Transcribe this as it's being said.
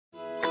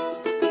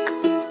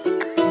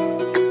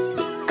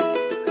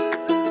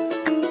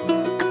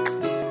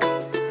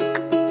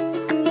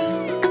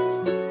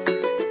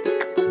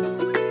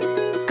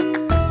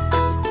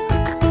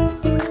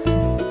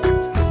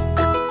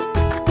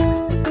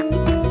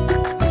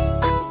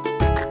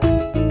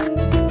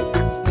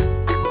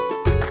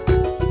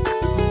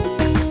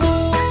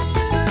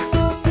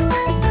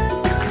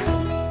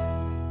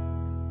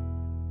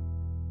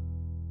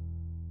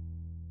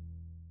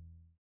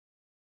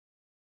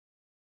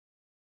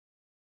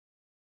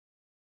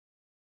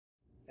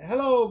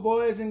Hello,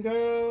 boys and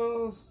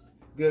girls.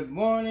 Good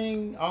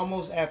morning,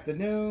 almost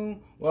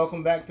afternoon.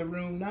 Welcome back to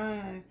room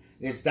 9.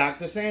 It's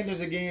Dr. Sanders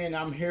again.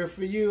 I'm here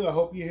for you. I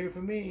hope you're here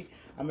for me.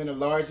 I'm in the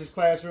largest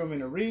classroom in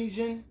the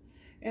region,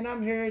 and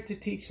I'm here to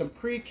teach some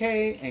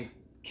pre-K and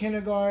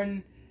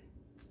kindergarten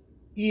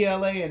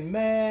ELA and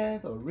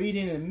math, or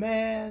reading and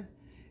math.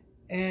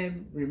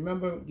 And you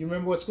remember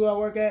what school I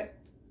work at?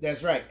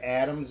 That's right,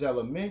 Adams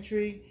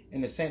Elementary in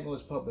the St.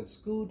 Louis Public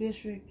School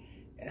District.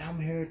 And I'm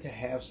here to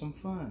have some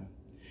fun.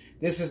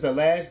 This is the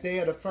last day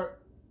of the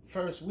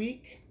first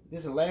week.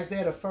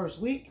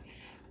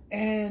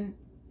 And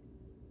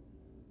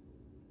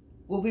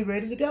we'll be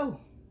ready to go.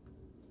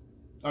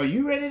 Are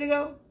you ready to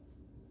go?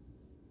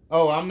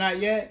 Oh, I'm not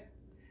yet?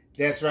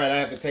 That's right, I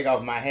have to take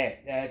off my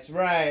hat. That's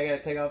right, I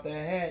gotta take off that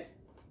hat.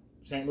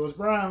 St. Louis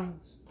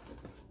Browns.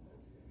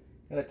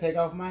 Gotta take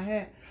off my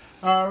hat.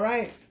 All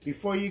right,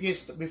 before we get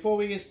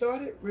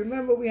started,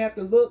 remember we have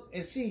to look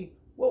and see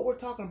what we're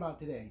talking about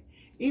today.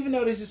 Even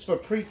though this is for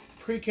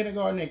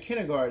pre-kindergarten and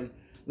kindergarten,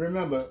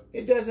 remember,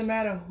 it doesn't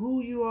matter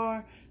who you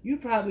are, you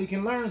probably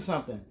can learn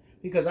something.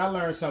 Because I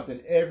learn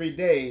something every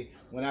day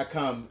when I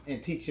come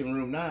and teach in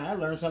room 9. I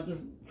learn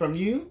something from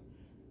you,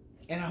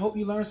 and I hope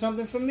you learn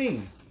something from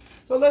me.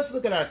 So let's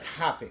look at our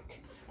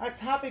topic. Our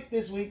topic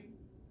this week,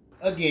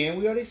 again,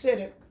 we already said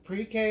it,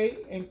 pre-K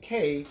and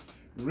K,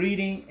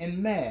 reading and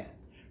math.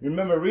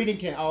 Remember, reading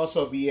can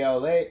also be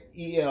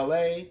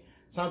ELA.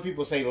 Some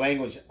people say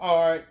language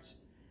arts.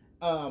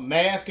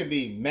 Math can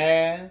be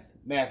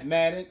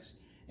mathematics.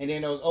 And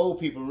then those old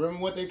people,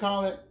 remember what they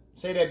call it?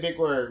 Say that big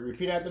word.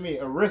 Repeat after me.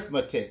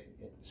 Arithmetic.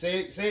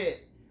 Say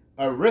it.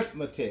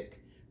 Arithmetic.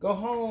 Go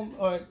home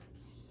or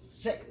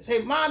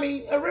say,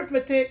 Mommy,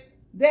 arithmetic.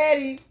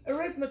 Daddy,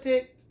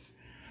 arithmetic.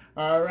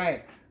 All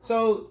right.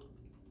 So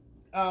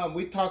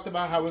we talked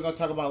about how we're going to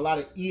talk about a lot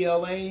of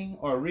ELA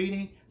or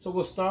reading. So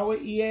we'll start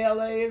with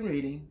ELA and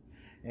reading.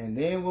 And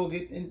then we'll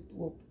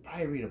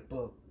probably read a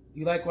book.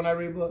 You like when I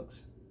read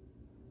books?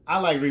 I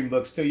like reading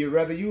books too,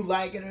 whether you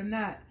like it or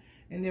not.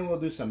 And then we'll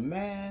do some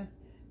math.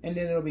 And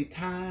then it'll be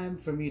time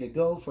for me to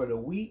go for the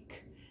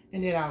week.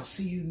 And then I'll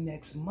see you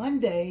next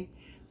Monday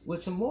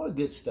with some more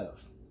good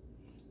stuff.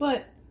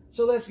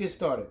 So let's get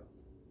started.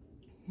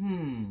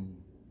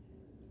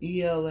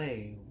 ELA.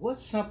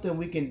 What's something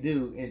we can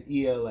do in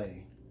ELA?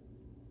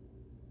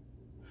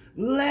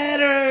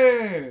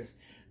 Letters!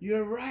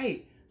 You're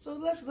right. So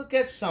let's look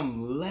at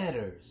some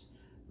letters.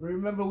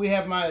 Remember, we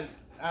have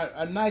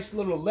a nice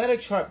little letter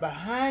chart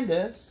behind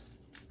us.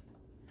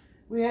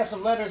 We have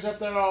some letters up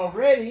there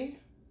already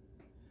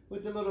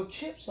with the little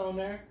chips on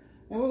there.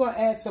 And we're going to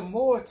add some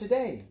more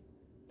today.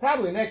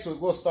 Probably next week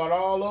we'll start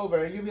all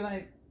over. And you'll be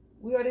like,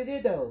 we already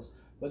did those.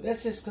 But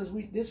that's just because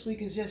this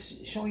week is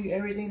just showing you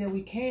everything that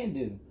we can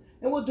do.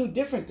 And we'll do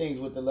different things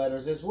with the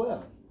letters as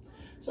well.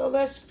 So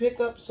let's pick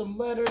up some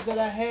letters that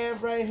I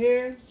have right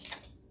here.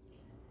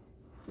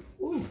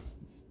 Ooh,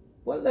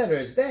 what letter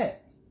is that?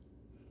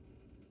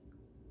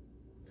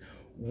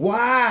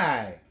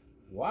 Y.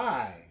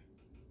 Why?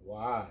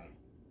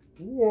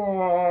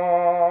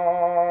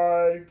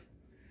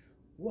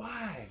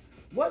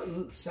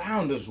 What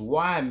sound does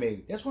Y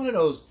make? That's one of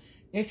those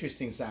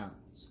interesting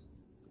sounds.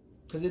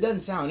 Because it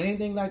doesn't sound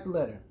anything like the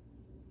letter.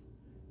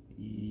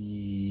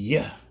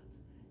 Yeah.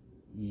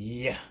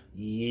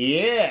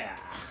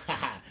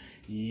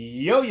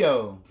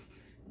 Yo-yo.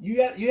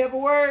 You have a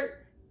word?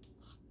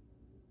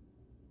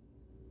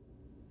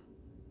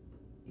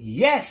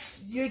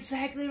 Yes, you're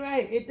exactly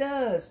right. It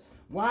does.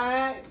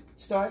 Y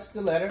starts the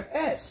letter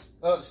S.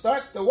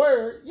 Starts the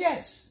word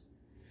yes.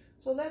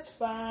 So let's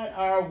find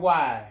our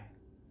Y.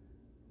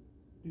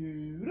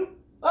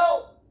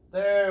 Oh,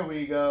 there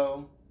we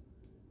go.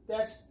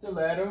 That's the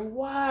letter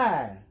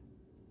Y.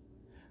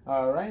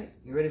 All right,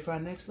 you ready for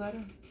our next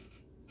letter?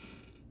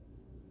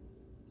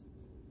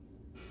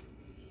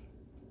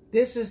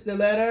 This is the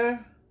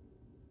letter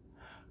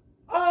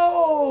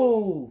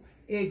O.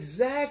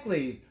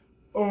 Exactly.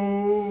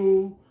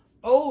 O.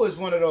 O is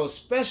one of those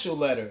special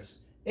letters.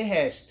 It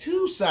has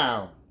two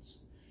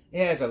sounds.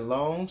 It has a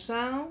long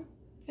sound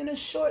and a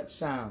short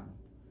sound.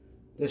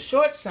 The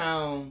short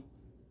sound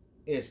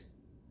is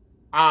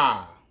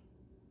ah.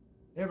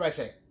 Everybody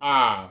say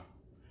ah.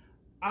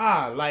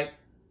 Ah, like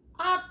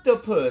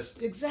octopus.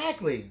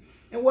 Exactly.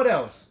 And what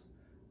else?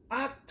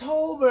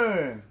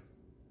 October.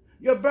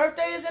 Your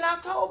birthday is in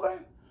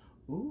October?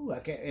 Ooh,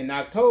 in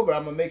October,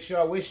 I'm going to make sure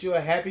I wish you a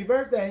happy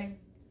birthday.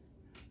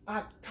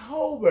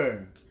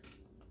 October.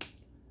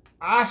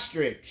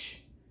 Ostrich.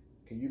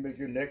 Can you make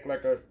your neck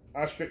like an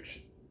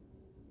ostrich?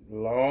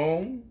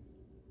 Long?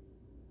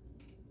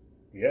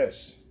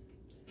 Yes.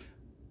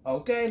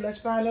 Okay, let's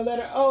find the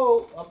letter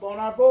O up on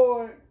our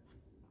board.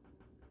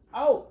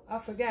 Oh, I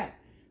forgot.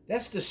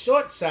 That's the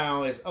short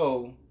sound is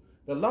O.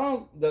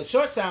 The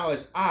short sound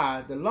is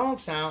I. The long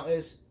sound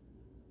is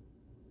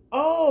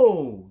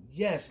O.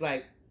 Yes,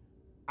 like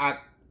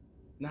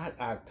not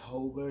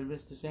October,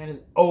 Mr.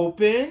 Sanders.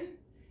 Open.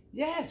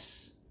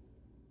 Yes.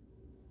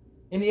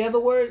 Any other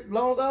word,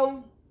 long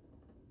O?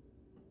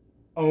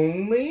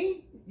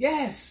 Only?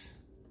 Yes.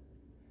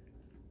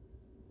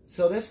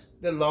 So that's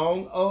the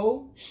long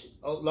O.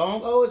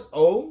 Long O is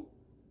O.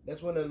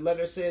 That's when the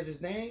letter says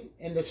its name.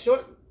 And the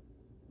short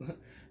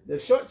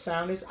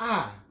sound is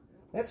I.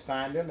 Let's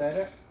find the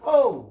letter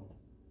O.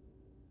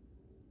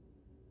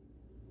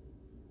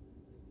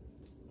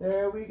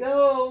 There we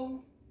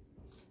go.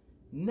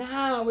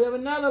 Now we have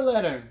another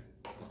letter.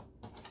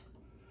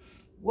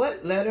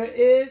 What letter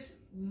is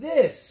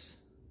this?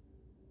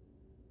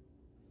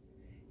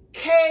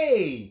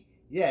 K.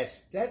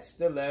 Yes, that's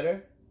the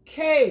letter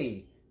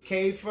K.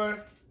 K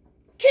for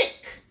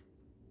kick.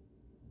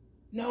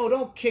 No,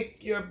 don't kick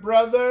your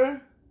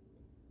brother.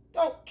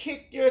 Don't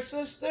kick your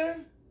sister.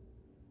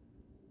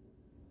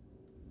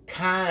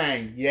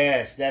 Kind.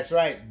 Yes, that's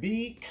right.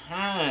 Be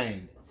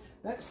kind.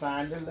 Let's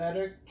find the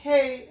letter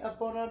K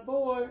up on our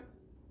board.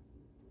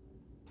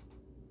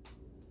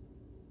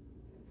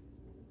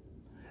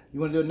 You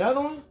want to do another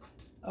one?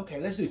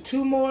 Okay, let's do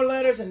 2 more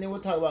letters and then we'll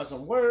talk about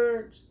some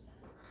words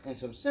and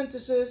some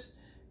sentences.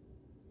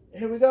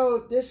 Here we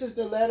go. This is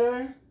the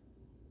letter.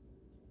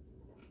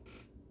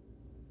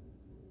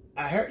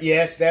 I heard.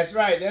 Yes, that's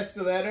right. That's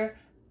the letter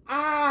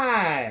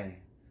I.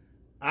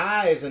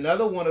 I is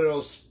another one of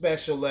those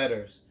special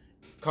letters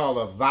called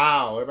a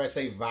vowel. Everybody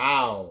say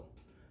vowel.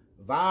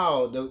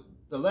 Vowel.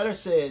 The letter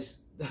says,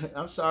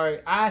 I'm sorry,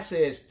 I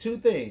says 2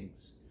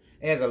 things.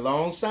 It has a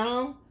long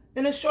sound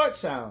and a short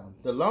sound.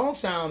 The long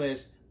sound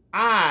is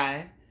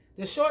I.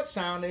 The short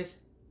sound is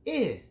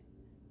I.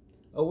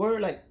 A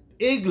word like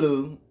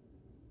igloo,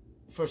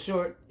 for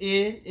short,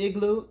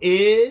 igloo,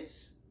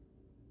 is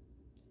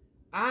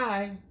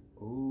I.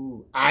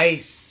 Ooh,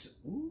 ice.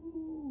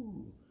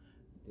 Ooh,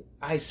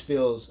 ice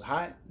feels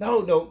hot.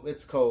 No,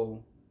 it's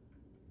cold.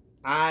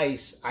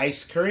 Ice,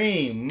 ice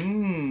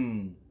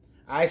cream.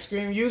 I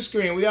scream, you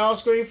scream. We all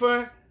scream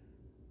for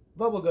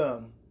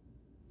bubblegum.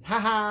 Ha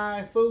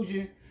ha, fooled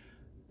you.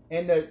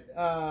 And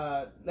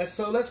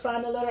let's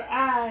find the letter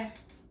I.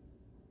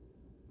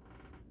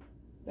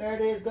 There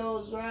it is,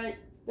 goes right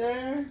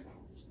there.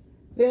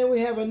 Then we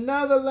have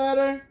another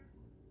letter.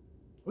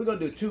 We're going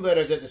to do 2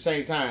 letters at the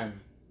same time.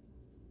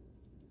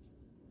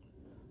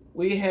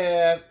 We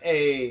have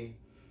a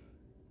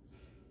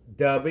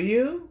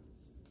W.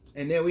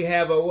 And then we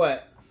have a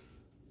what?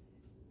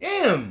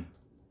 M.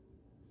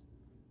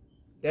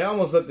 They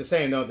almost look the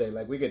same, don't they?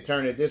 Like we could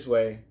turn it this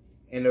way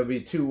and it'll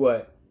be 2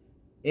 what?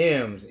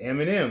 M's. M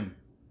and M.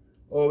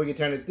 Or we could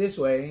turn it this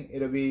way.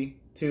 It'll be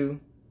 2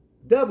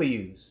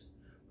 W's.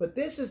 But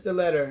this is the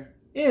letter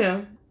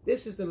M.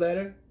 This is the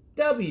letter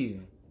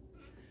W.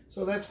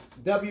 So that's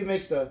W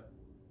makes the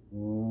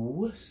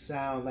w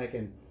sound like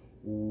a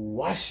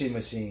washing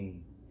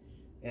machine.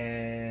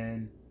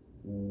 And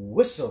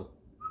whistle.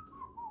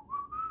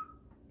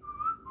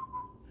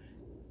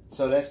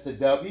 So that's the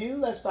W.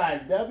 Let's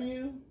find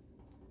W.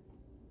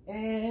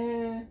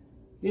 And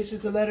this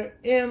is the letter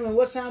M. And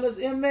what sound does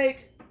M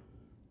make?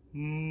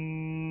 Money.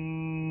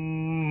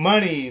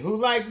 Who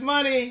likes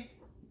money?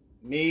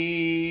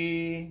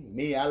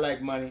 Me, I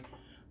like money.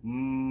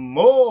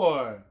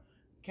 More.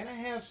 Can I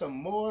have some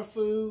more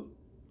food?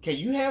 Can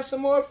you have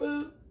some more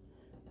food?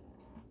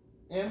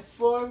 And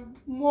for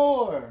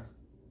more.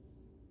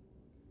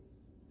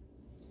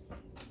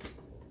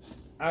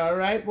 All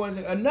right, boys.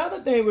 Another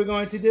thing we're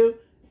going to do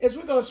is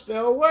we're going to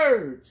spell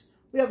words.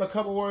 We have a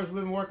couple words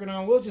we've been working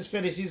on. We'll just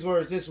finish these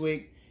words this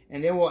week,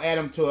 and then we'll add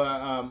them to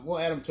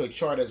a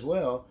chart as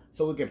well,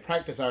 so we can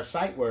practice our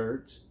sight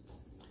words.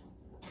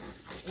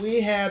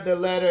 We have the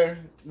letter.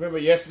 Remember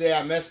yesterday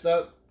I messed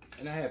up,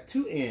 and I have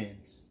 2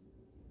 N's.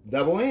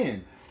 Double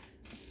N.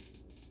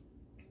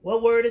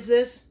 What word is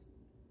this?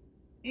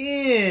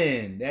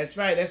 N. That's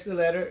right. That's the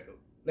letter.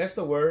 That's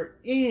the word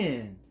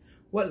N.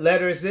 What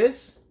letter is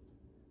this?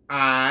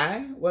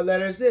 I. What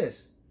letter is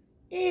this?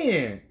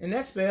 N. And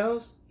that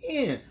spells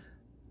N.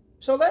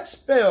 So let's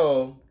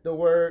spell the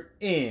word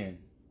N.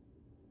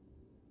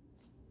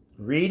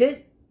 Read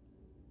it.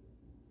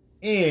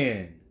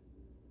 N.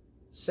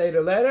 Say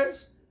the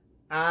letters.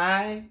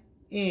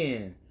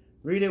 I-N.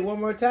 Read it one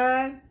more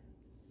time.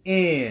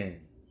 N.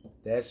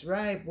 That's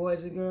right,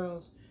 boys and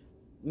girls.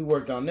 We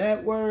worked on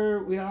that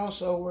word. We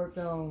also worked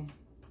on,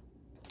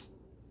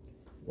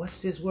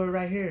 what's this word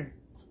right here?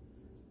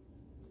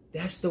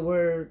 That's the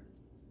word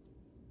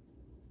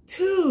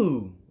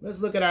two. Let's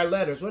look at our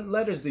letters. What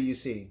letters do you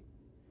see?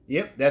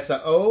 Yep, that's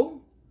a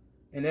O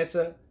and that's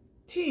a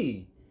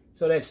T.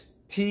 So that's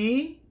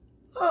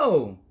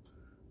T-O.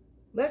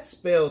 Let's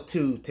spell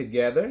two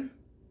together.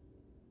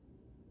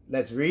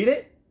 Let's read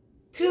it.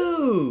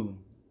 Two.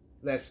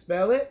 Let's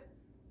spell it.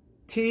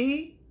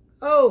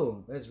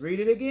 T-O. Let's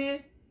read it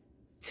again.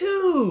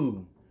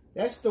 Two.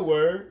 That's the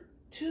word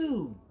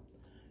two.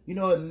 You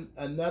know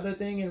another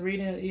thing in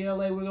reading at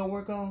ELA we're going to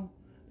work on?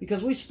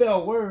 Because we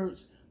spell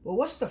words, but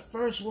what's the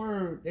first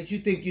word that you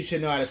think you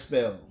should know how to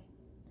spell?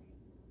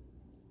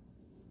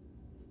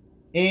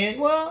 N?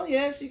 Well,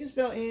 yes, you can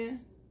spell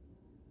N.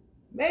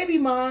 Maybe,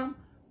 Mom.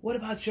 What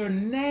about your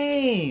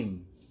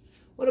name?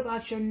 What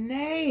about your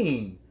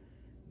name?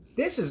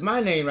 This is my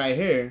name right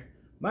here.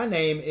 My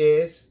name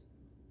is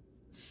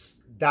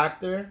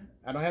Doctor.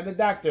 I don't have the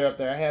doctor up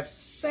there. I have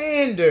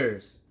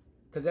Sanders,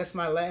 because that's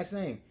my last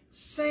name.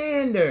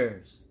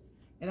 Sanders.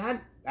 And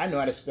I know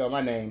how to spell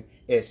my name.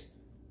 It's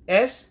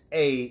Sanders.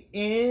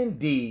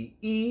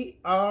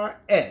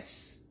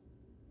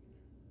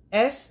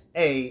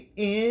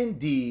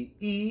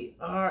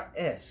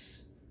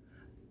 Sanders.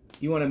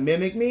 You want to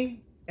mimic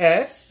me?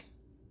 Sanders.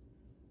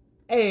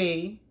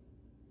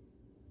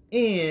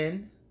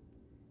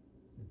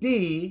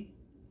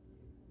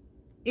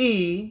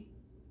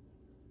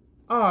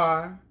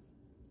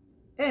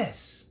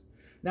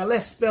 Now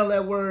let's spell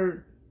that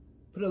word,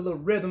 put a little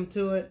rhythm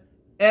to it.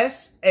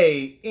 Sanders.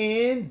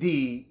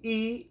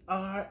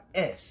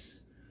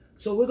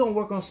 So we're going to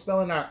work on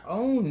spelling our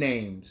own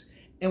names.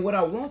 And what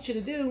I want you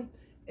to do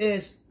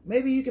is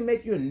maybe you can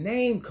make your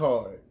name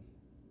card.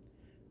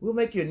 We'll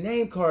make your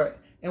name card.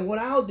 And what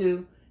I'll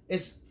do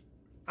is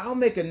I'll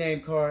make a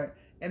name card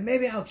and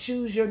maybe I'll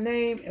choose your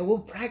name and we'll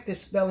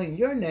practice spelling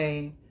your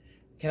name.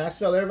 Can I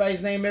spell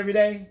everybody's name every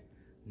day?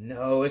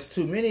 No, it's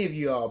too many of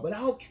you all. But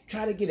I'll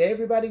try to get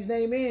everybody's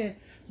name in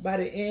by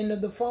the end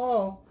of the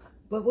fall.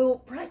 But we'll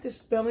practice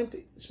spelling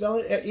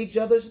each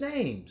other's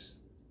names.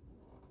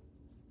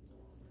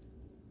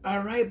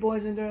 All right,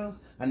 boys and girls.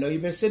 I know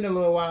you've been sitting a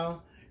little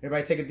while.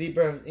 Everybody take a deep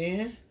breath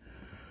in,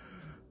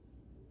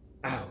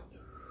 out,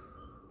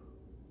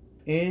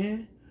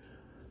 in,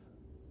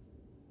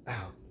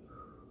 out.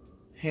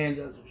 Hands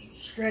up,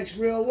 stretch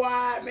real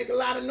wide, make a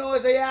lot of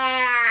noise. Say,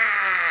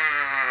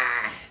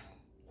 ah.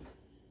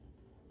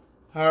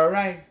 All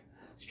right,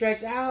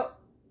 stretch out.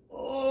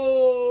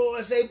 Oh,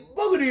 and say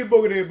boogity,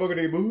 boogity,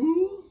 boogity,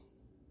 boo.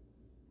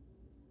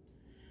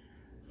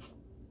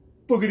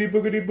 Boogity,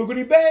 boogity,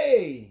 boogity,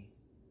 bay.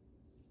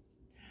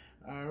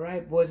 All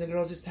right, boys and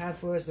girls, it's time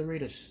for us to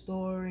read a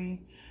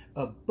story,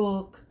 a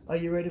book. Are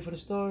you ready for the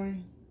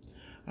story?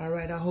 All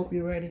right, I hope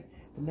you're ready.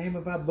 The name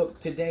of our book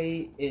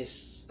today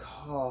is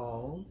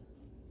called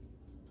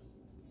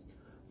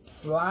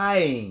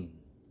Flying.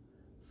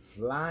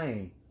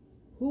 Flying.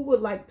 Who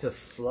would like to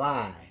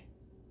fly?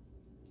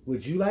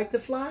 Would you like to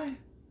fly?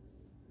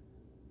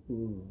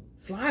 Ooh,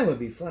 flying would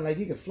be fun. Like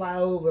you can fly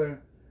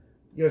over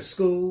your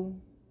school.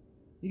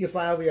 You can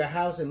fly over your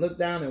house and look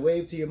down and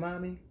wave to your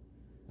mommy.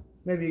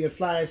 Maybe you can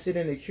fly and sit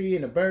in a tree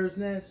in a bird's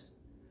nest.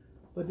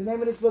 But the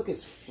name of this book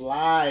is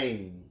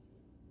Flying.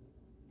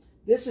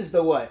 This is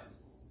the what?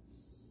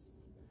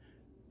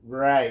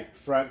 Right,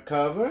 front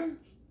cover.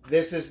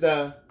 This is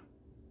the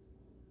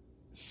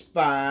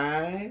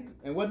spine.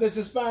 And what does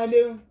the spine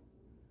do?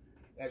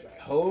 That's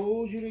right,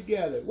 holds you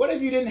together. What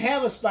if you didn't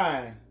have a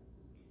spine?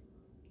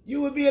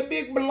 You would be a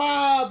big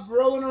blob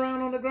rolling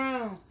around on the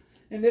ground.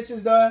 And this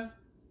is the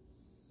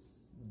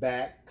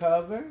back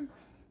cover.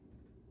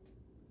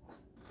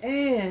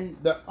 And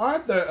the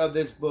author of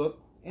this book,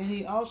 and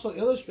he also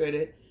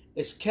illustrated,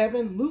 is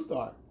Kevin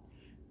Luthardt.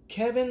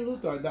 Kevin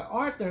Luthardt, the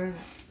author,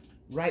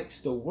 writes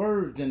the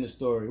words in the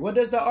story. What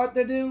does the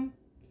author do?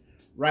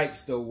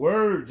 Writes the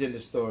words in the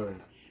story.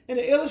 And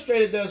the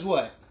illustrator does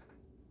what?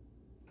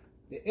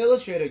 The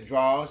illustrator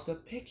draws the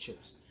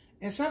pictures.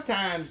 And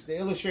sometimes the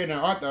illustrator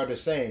and the author are the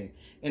same.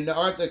 And the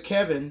author,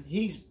 Kevin,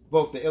 he's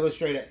both the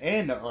illustrator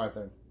and the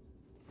author.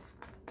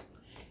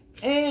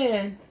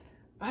 And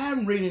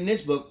I'm reading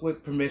this book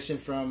with permission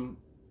from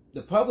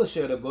the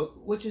publisher of the book,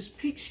 which is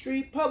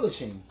Peachtree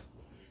Publishing.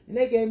 And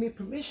they gave me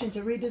permission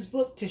to read this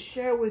book to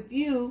share with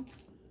you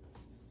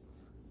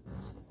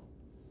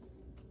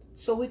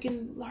so we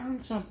can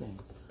learn something.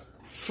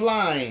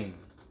 Flying.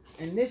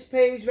 And this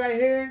page right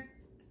here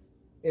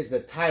is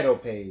the title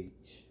page.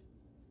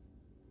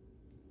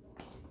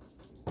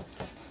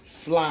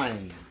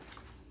 Flying.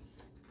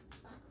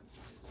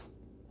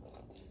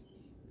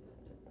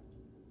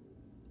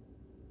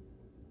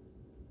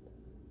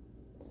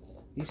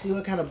 You see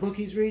what kind of book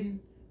he's reading?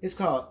 It's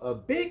called A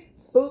Big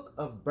Book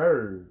of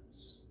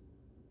Birds.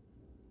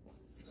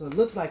 So it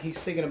looks like he's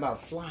thinking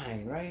about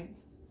flying, right?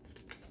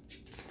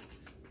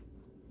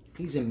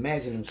 He's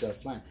imagining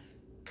himself flying.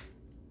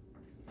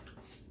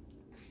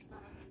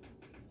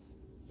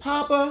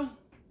 Papa,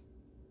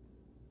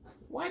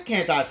 why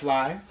can't I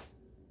fly?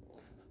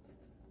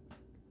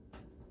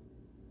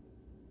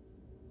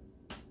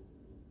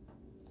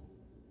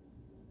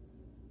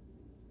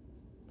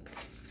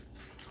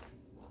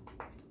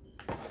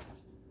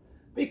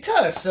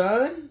 Because,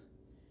 son,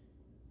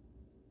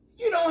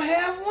 you don't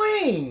have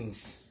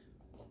wings.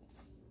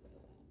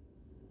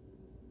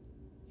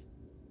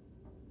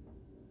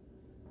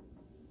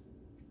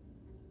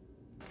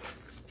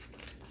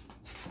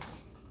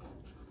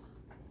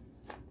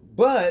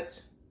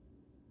 But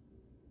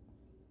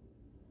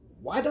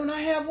why don't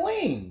I have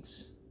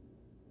wings?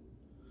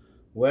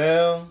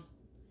 Well,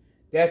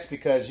 that's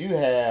because you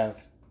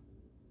have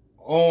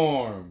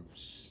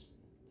arms.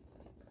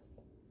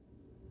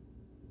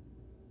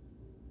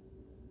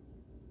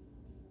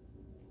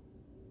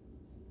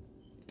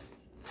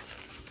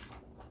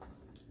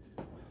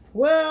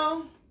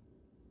 Well,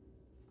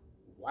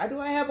 why do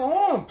I have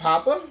arms,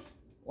 Papa?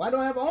 Why do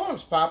I have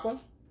arms, Papa?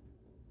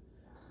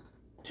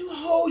 To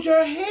hold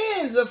your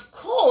hands, of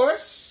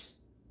course.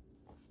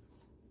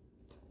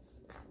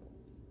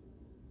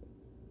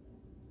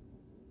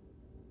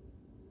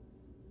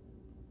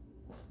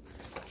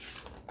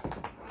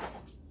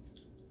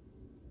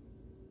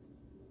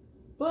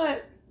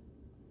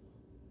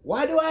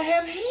 Why do I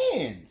have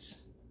hands?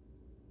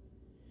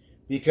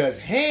 Because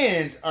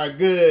hands are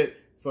good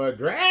for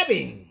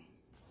grabbing.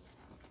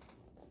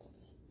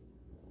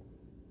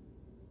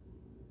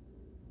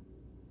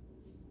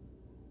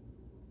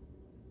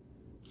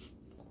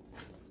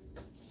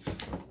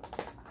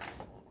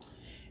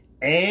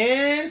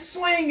 And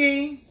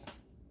swinging.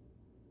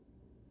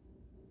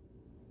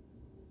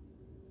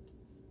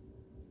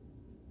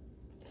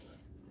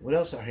 What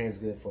else are hands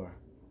good for?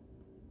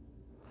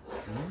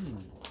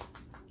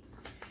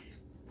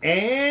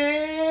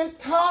 And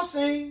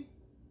tossing.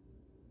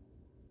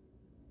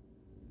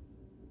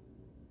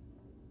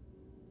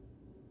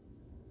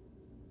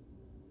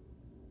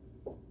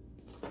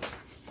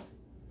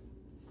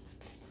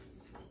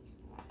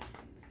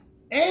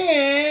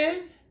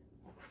 And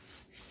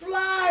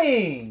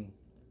flying.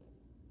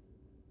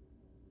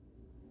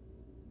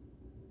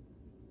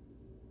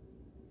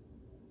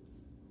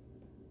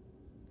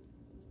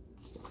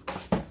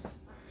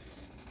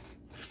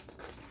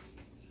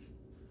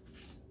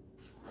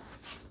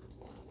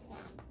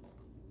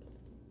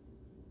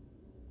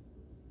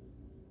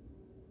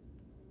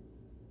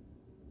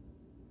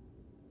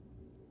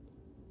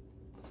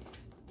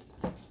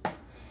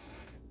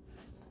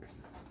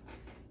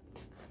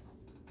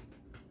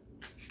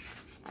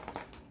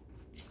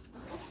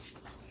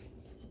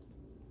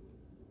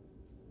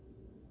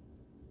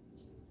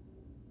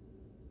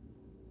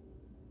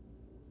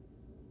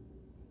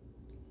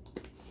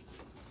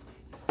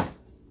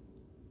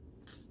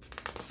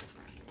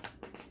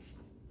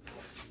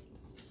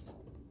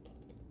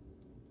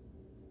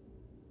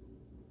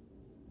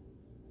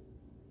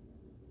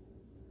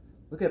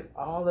 Look at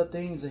all the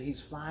things that he's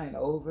flying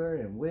over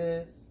and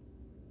with.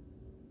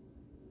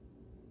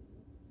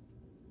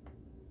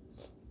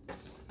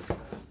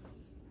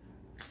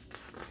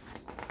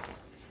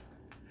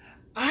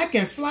 I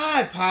can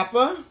fly,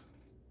 Papa.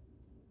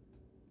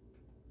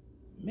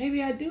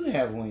 Maybe I do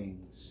have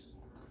wings.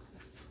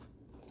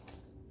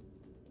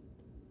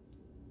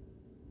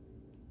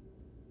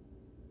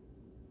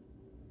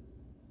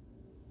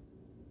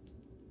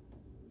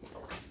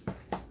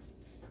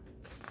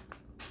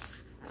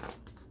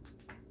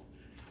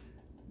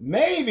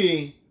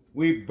 Maybe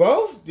we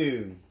both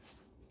do.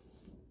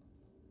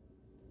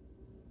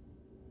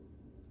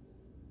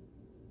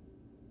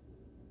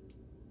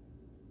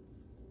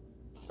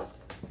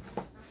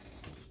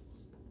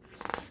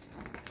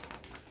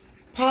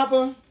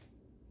 Papa,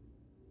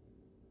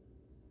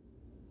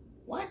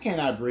 why can't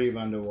I breathe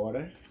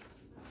underwater?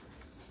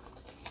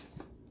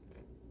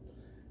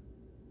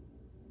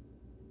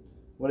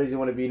 What does he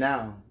want to be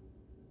now?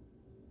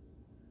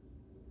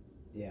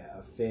 Yeah,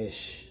 a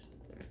fish.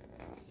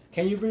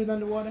 Can you breathe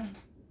underwater?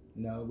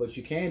 No, but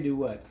you can do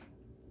what?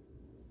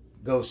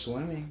 Go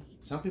swimming.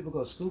 Some people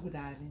go scuba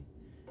diving.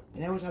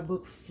 And that was our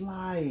book,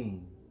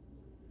 Flying.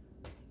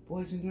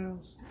 Boys and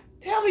girls,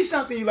 tell me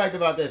something you liked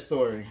about that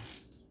story.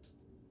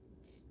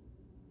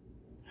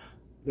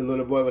 The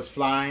little boy was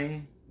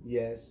flying?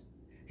 Yes.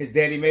 His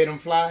daddy made him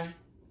fly?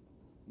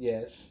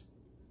 Yes.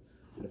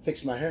 I'm gonna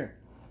fix my hair.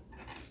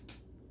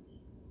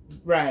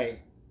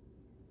 Right.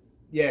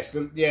 Yes,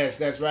 yes,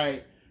 that's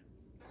right.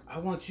 I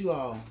want you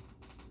all,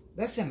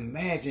 let's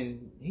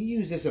imagine, he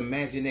used this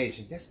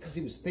imagination. That's because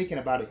he was thinking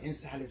about it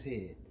inside his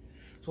head.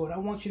 So what I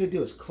want you to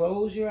do is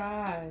close your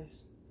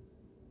eyes.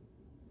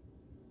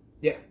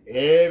 Yeah,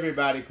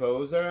 everybody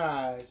close their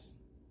eyes.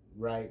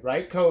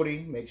 Right,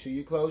 Cody, make sure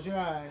you close your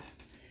eyes.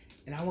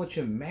 And I want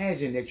you to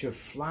imagine that you're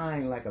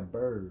flying like a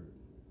bird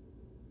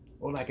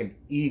or like an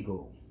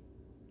eagle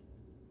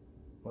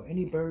or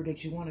any bird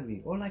that you want to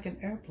be or like an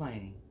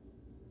airplane.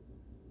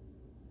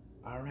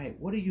 All right,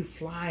 what are you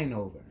flying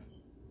over?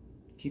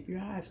 Keep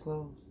your eyes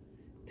closed.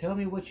 Tell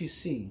me what you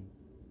see.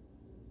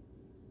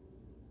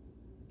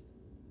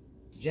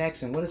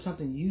 Jackson, what is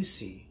something you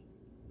see?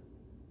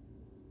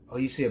 Oh,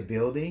 you see a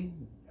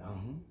building?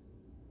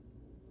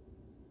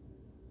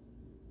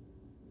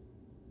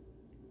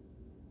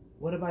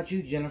 What about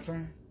you,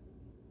 Jennifer?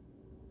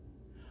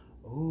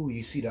 Oh,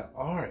 you see the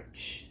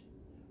arch.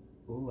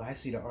 Oh, I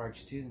see the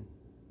arch too.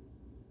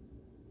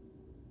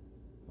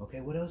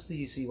 Okay, what else do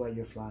you see while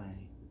you're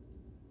flying?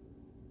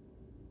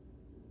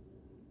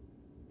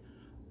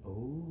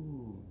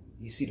 Oh,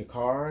 you see the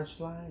cars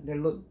fly?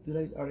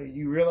 Are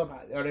you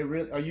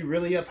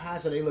really up high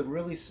so they look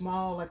really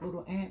small like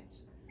little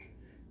ants?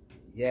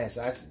 Yes,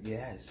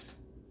 yes.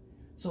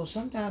 So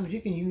sometimes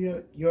you can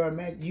use your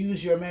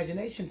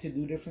imagination to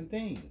do different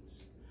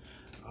things.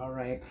 All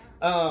right.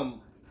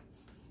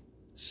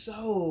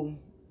 So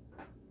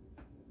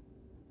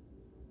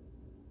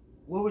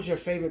what was your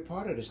favorite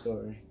part of the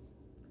story?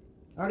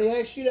 I already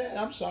asked you that.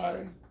 I'm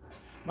sorry.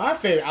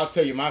 I'll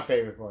tell you my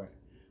favorite part.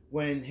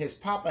 When his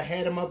papa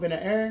had him up in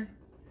the air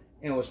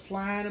and was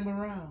flying him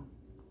around.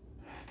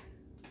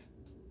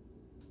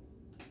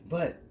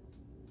 But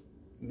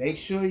make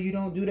sure you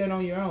don't do that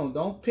on your own.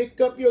 Don't pick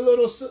up your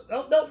little sister.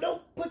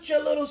 Don't put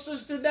your little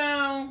sister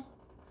down.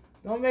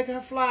 Don't make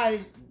her fly.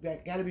 You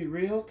got to be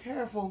real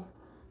careful.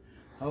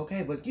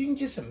 Okay, but you can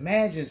just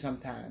imagine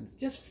sometimes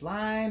just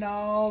flying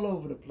all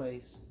over the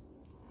place.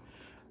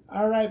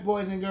 All right,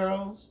 boys and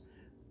girls.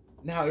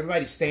 Now,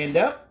 everybody stand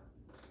up.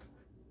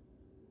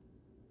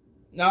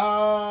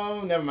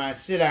 No, never mind.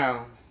 Sit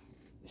down.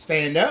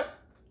 Stand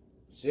up.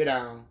 Sit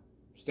down.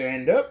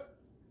 Stand up.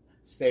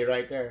 Stay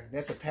right there.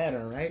 That's a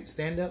pattern, right?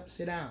 Stand up,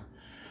 sit down.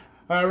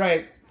 All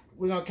right.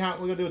 We're going to count.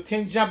 We're going to do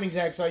 10 jumping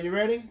jacks. Are you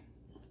ready?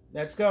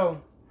 Let's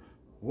go.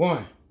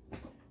 1,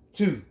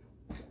 2,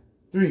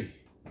 3,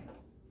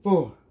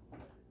 4,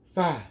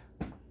 5,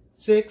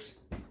 6,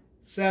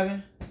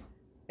 7,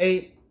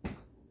 8,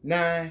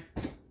 9,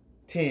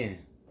 10.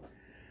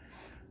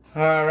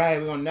 All right,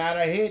 we're gonna nod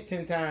our head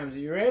 10 times. Are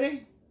you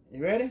ready?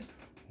 You ready?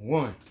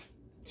 1,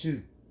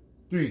 2,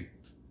 3,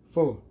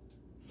 4,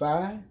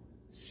 5,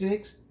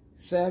 6,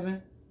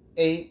 7,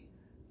 8,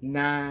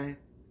 9,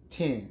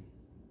 10.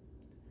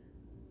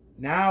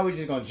 Now we're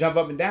just gonna jump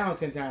up and down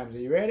 10 times. Are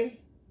you ready?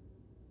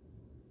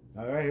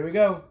 All right, here we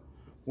go.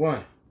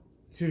 1,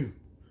 2,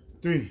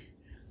 3,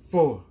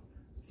 4,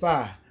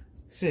 5,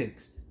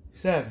 6,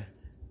 7,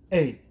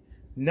 8,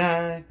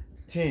 9,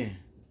 10.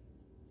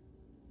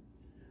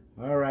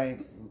 All right.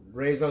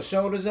 Raise those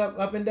shoulders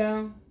up and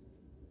down.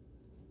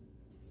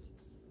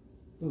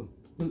 Ooh,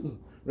 ooh, ooh.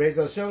 Raise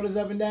those shoulders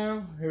up and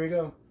down. Here we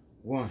go.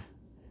 1,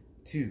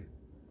 2,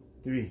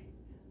 3,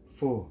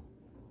 4,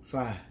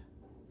 5,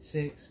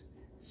 6,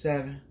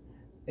 7,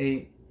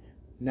 8,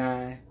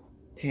 9,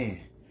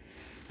 10.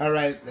 All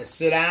right. Let's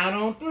sit down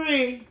on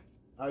 3.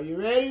 Are you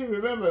ready?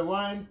 Remember,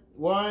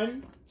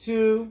 1,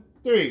 2,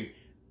 3.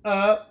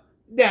 Up,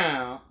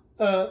 down,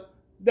 up,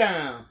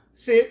 down.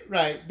 Sit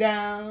right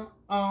down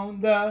on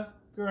the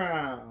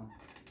ground.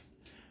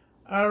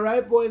 All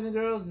right, boys and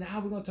girls. Now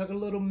we're going to talk a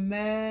little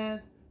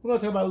math. We're going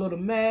to talk about a little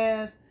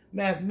math,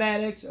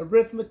 mathematics,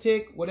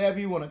 arithmetic, whatever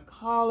you want to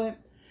call it.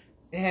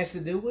 It has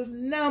to do with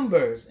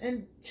numbers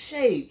and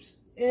shapes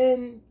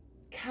and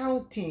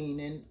counting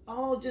and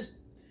all just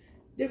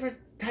different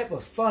type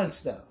of fun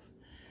stuff.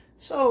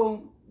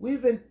 So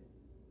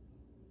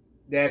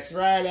that's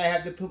right. I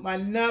have to put my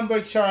number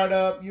chart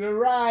up. You're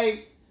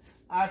right.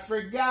 I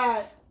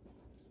forgot.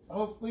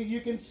 Hopefully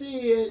you can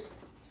see it.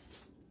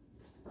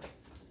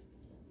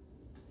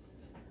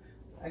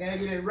 I gotta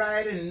get it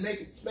right and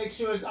make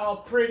sure it's all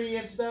pretty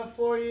and stuff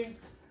for you.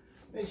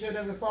 Make sure it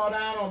doesn't fall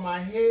down on my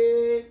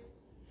head.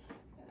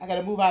 I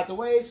gotta move out the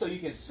way so you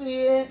can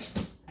see it.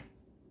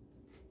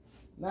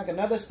 Knock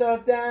another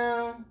stuff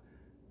down.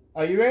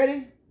 Are you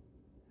ready?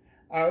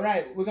 All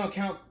right, we're gonna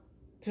count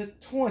to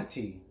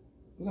 20.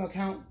 We're gonna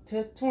count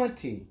to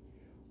 20.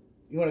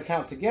 You wanna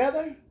count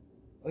together?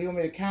 Or you want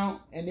me to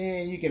count and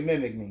then you can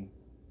mimic me?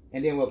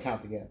 And then we'll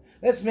count together.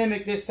 Let's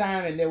mimic this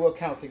time and then we'll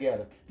count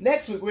together.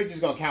 Next week, we're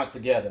just going to count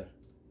together.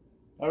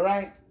 All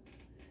right?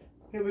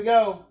 Here we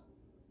go.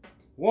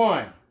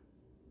 1.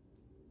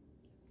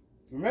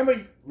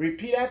 Remember,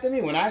 repeat after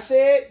me. When I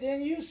say it,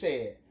 then you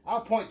say it. I'll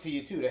point to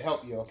you too to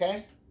help you,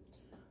 okay?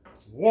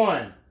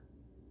 1,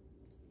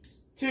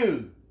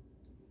 2,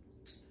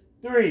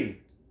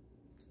 3,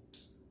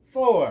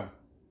 4,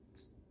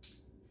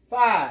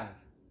 5,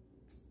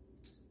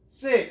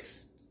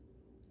 6,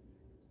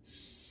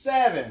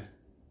 7,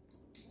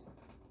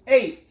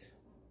 8,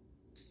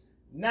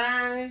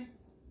 9,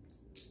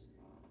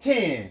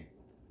 10,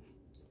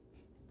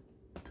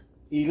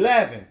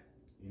 11,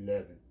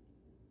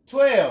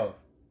 12,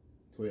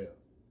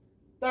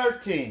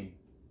 13,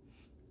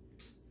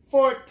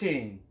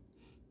 14,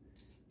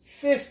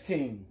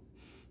 15,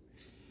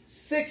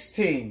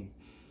 16,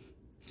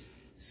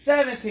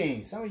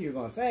 17, some of you are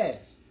going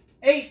fast,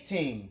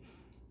 18,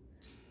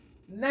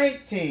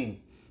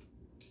 19,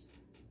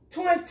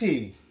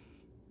 20.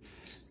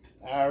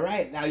 All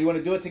right, now you want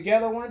to do it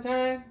together one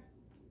time?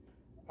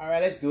 All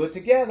right, let's do it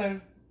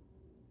together.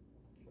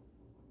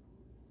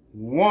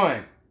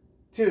 1,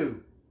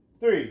 2,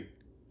 3,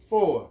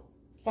 4,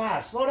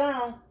 5. Slow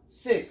down.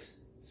 6,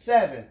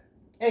 7,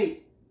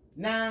 8,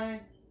 9,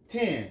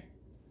 10,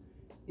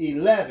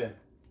 11,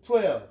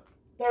 12,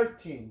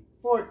 13,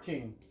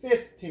 14,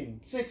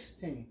 15,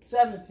 16,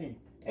 17,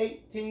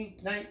 18,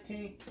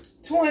 19,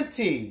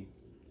 20.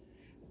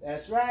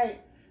 That's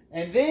right.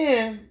 And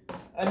then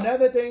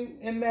another thing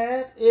in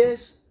math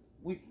is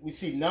we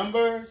see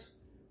numbers.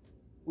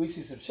 We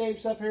see some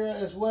shapes up here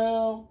as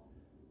well.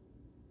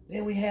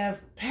 Then we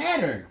have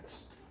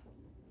patterns.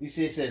 You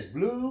see it says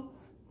blue,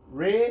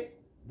 red,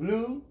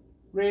 blue,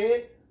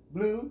 red,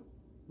 blue,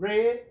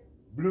 red,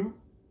 blue,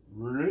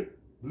 red,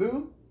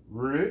 blue,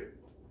 red.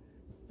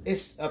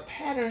 It's a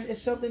pattern.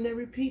 It's something that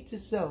repeats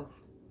itself.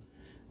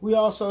 We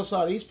also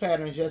saw these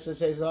patterns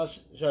yesterday.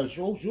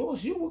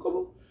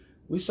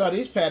 We saw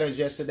these patterns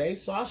yesterday,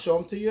 so I'll show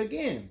them to you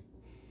again.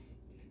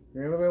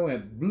 Remember, we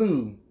went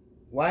blue,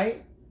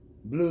 white,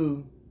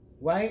 blue,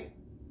 white,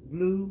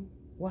 blue,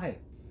 white.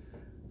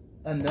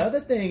 Another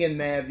thing in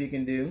math you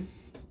can do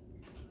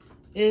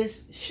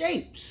is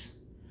shapes.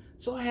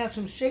 So I have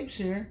some shapes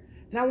here,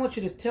 and I want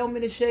you to tell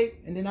me the shape,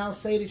 and then I'll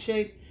say the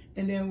shape,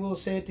 and then we'll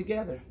say it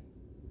together.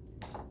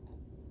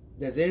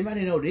 Does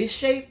anybody know this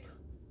shape?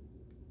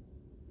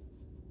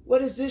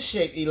 What is this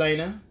shape,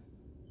 Elena?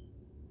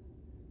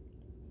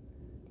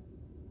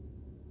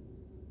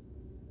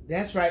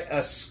 That's right,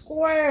 a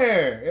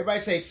square.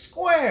 Everybody say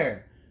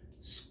square.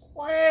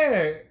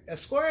 Square. A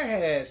square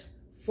has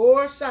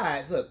 4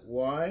 sides. Look,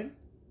 1,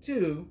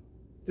 2,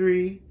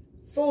 3,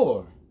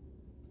 4.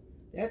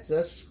 That's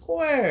a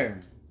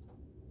square.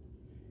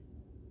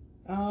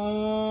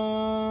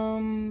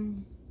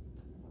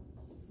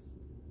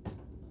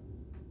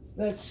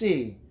 Let's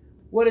see.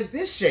 What is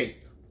this shape?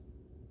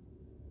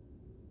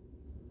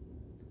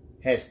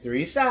 Has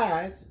 3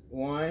 sides.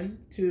 1,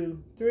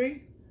 2,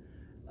 3.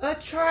 A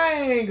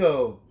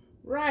triangle.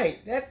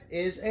 Right, that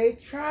is a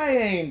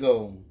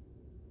triangle.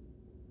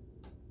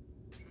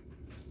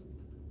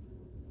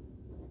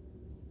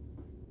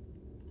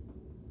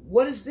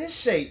 What is this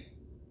shape?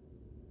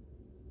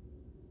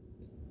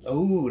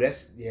 Oh,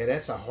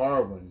 that's a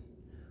hard one.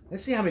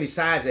 Let's see how many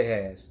sides it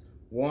has.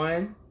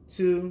 1,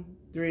 2,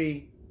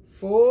 3,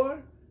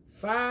 4,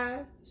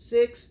 5,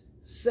 6,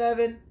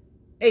 7,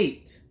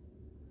 8.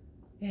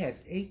 It has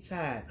 8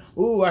 sides.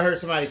 Ooh, I heard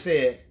somebody say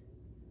it.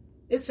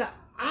 It's an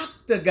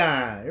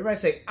octagon. Everybody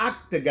say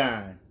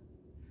octagon.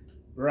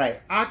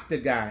 Right,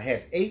 octagon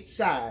has 8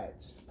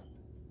 sides.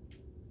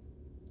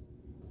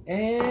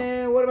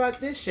 And what about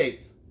this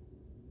shape?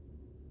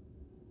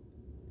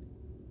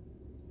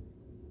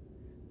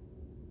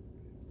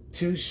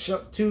 Two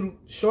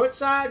short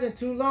sides and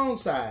 2 long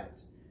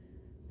sides.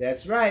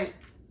 That's right.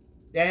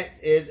 That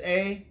is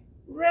a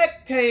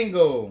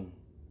rectangle.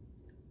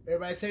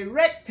 Everybody say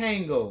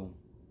rectangle.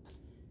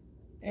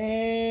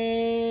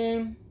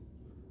 And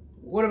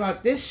what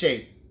about this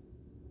shape?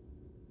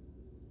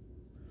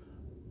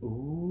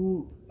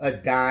 Ooh, a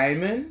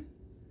diamond.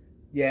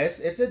 Yes,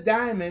 it's a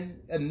diamond.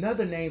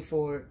 Another name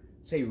for it,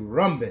 say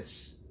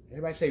rhombus.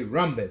 Everybody say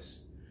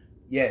rhombus.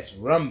 Yes,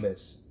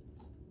 rhombus.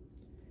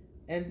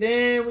 And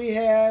then we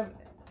have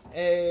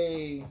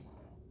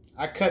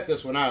I cut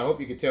this one out. I hope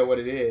you can tell what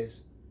it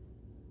is.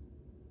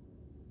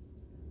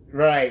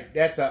 Right,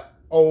 that's an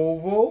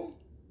oval.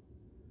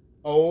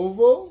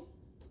 Oval.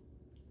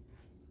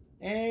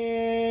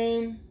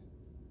 And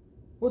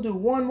we'll do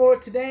one more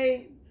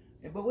today,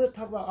 but we'll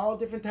talk about all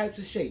different types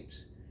of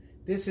shapes.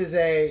 This is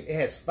it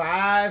has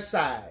 5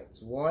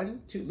 sides.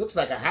 1, 2, looks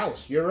like a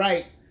house. You're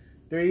right.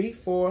 3,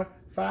 4,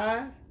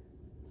 5.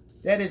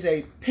 That is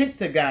a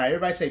pentagon.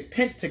 Everybody say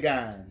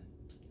pentagon.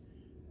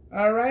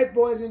 All right,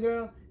 boys and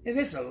girls. And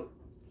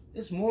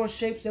there's more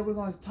shapes that we're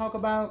going to talk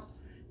about.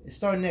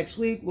 Starting next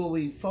week, we'll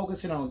be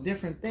focusing on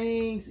different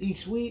things.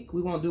 Each week,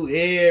 we won't do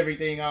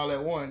everything all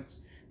at once.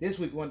 This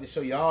week, we wanted to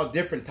show you all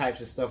different types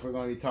of stuff we're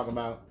going to be talking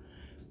about.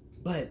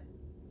 But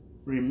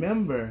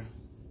remember,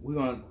 we're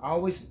going to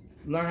always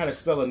learn how to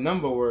spell a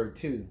number word,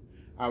 too.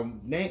 Our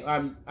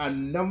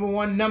number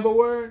 1 number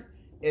word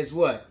is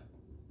what?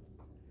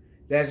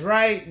 That's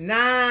right,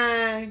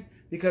 9.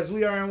 Because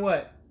we are in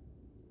what?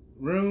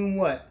 Room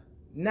what?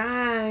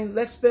 9.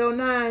 Let's spell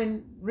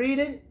 9. Read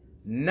it.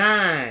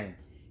 9.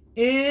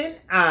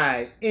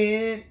 N-I-N-E.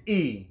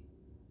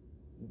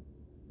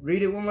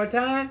 Read it one more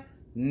time.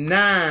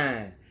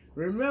 9.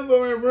 Remember,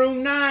 we're in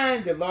room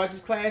 9, the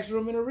largest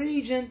classroom in the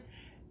region.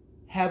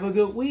 Have a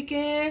good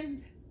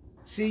weekend.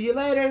 See you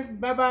later.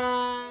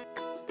 Bye-bye.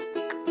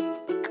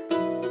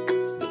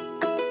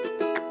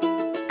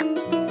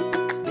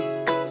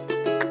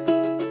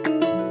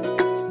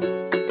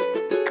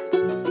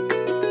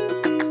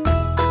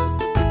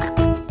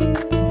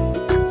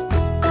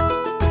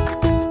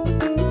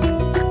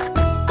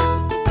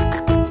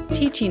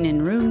 Teaching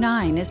in Room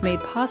 9 is made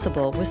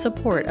possible with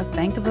support of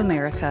Bank of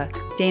America,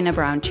 Dana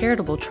Brown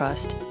Charitable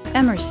Trust,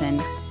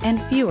 Emerson,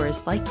 and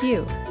viewers like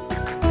you.